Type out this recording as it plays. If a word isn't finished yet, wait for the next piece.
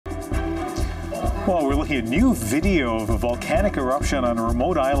Well, we're looking at new video of a volcanic eruption on a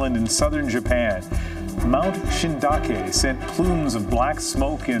remote island in southern Japan. Mount Shindake sent plumes of black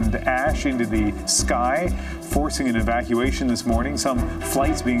smoke and ash into the sky, forcing an evacuation this morning. Some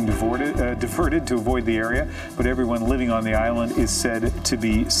flights being diverted to avoid the area, but everyone living on the island is said to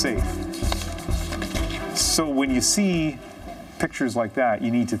be safe. So when you see pictures like that, you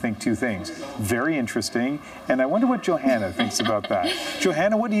need to think two things. Very interesting, and I wonder what Johanna thinks about that.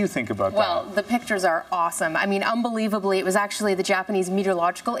 Johanna, what do you think about that? Well, the pictures are awesome. I mean, unbelievably, it was actually the Japanese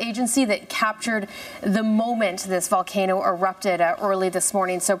Meteorological Agency that captured the moment this volcano erupted early this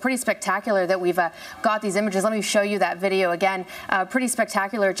morning. So pretty spectacular that we've got these images. Let me show you that video again. Pretty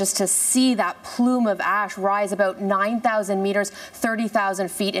spectacular just to see that plume of ash rise about 9,000 meters,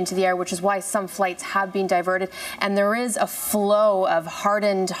 30,000 feet into the air, which is why some flights have been diverted. And there is a flow of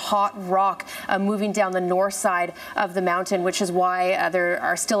hardened hot rock moving down the north side of the mountain, which is why there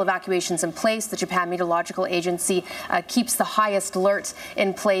are still evacuations in place. The Japan Meteorological Agency keeps the highest alert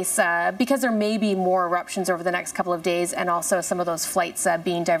in place because there may be more eruptions over the next couple of days, and also some of those flights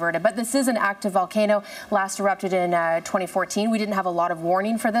being diverted. But this is an active volcano, last erupted in 2014. We didn't have a lot of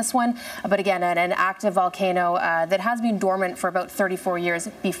warning for this one, but again, an active volcano that has been dormant for about 34 years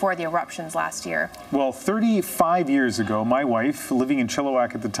before the eruptions last year. Well, 35 years ago, my wife, living in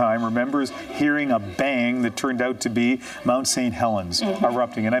Chilliwack at the time, remembers hearing a bang that turned out to be Mount St. Helens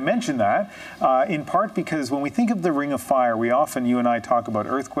erupting. And I mention that in part because when we think of the Ring of Fire, we often, you and I, talk about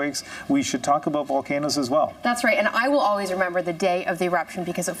earthquakes. We should talk about volcanoes as well. That's right, and I will always remember the day of the eruption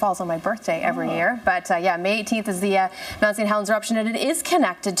because it falls on my birthday every year. But yeah, May 18th is the Mount St. Helens eruption, and it is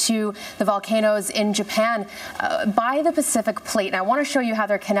connected to the volcanoes in Japan by the Pacific Plate. And I want to show you how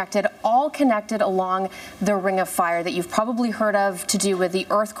they're connected, all connected along the Ring of Fire that you've probably heard of to do with the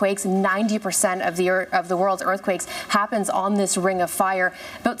earthquakes. 90% of the world's earthquakes happens on this Ring of Fire.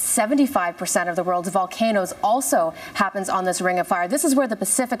 About 75% of the world's volcanoes also happens on this Ring of Fire. This is where the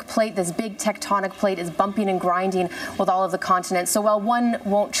Pacific Plate, this big tectonic plate, is bumping and grinding with all of the continents. So while one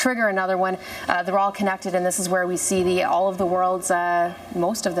won't trigger another one, they're all connected, and this is where we see all of the world's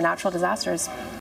most of the natural disasters.